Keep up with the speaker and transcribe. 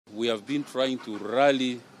We have been trying to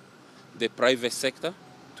rally the private sector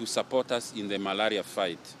to support us in the malaria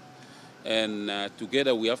fight. And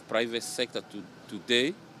together we have private sector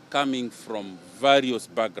today coming from various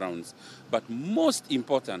backgrounds. But most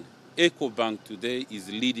important, EcoBank today is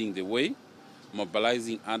leading the way,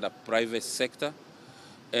 mobilizing other private sector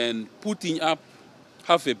and putting up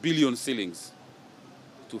 $500 million shillings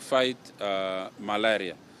to fight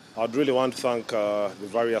malaria. I'd really want to thank the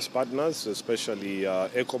various partners, especially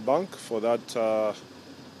EcoBank, for that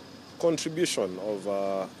contribution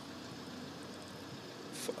of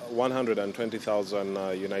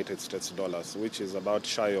 120,000 United States dollars, which is about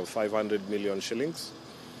shy of 500 million shillings.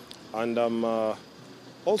 And I'm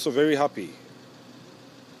also very happy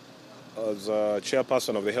as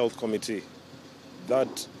chairperson of the Health Committee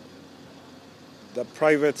that the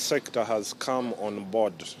private sector has come on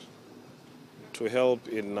board to help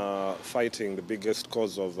in fighting the biggest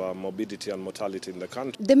cause of morbidity and mortality in the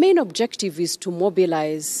country. The main objective is to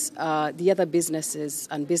mobilize the other businesses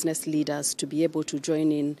and business leaders to be able to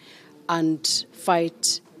join in and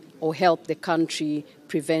fight or help the country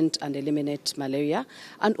prevent and eliminate malaria,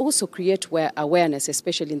 and also create awareness,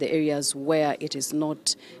 especially in the areas where it is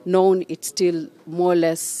not known. It's still more or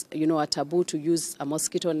less, a taboo to use a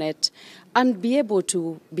mosquito net, and be able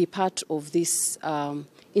to be part of this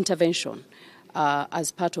intervention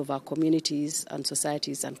as part of our communities and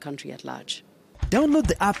societies and country at large. Download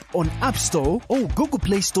the app on App Store or Google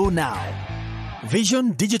Play Store now.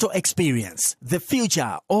 Vision Digital Experience, the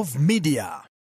future of media.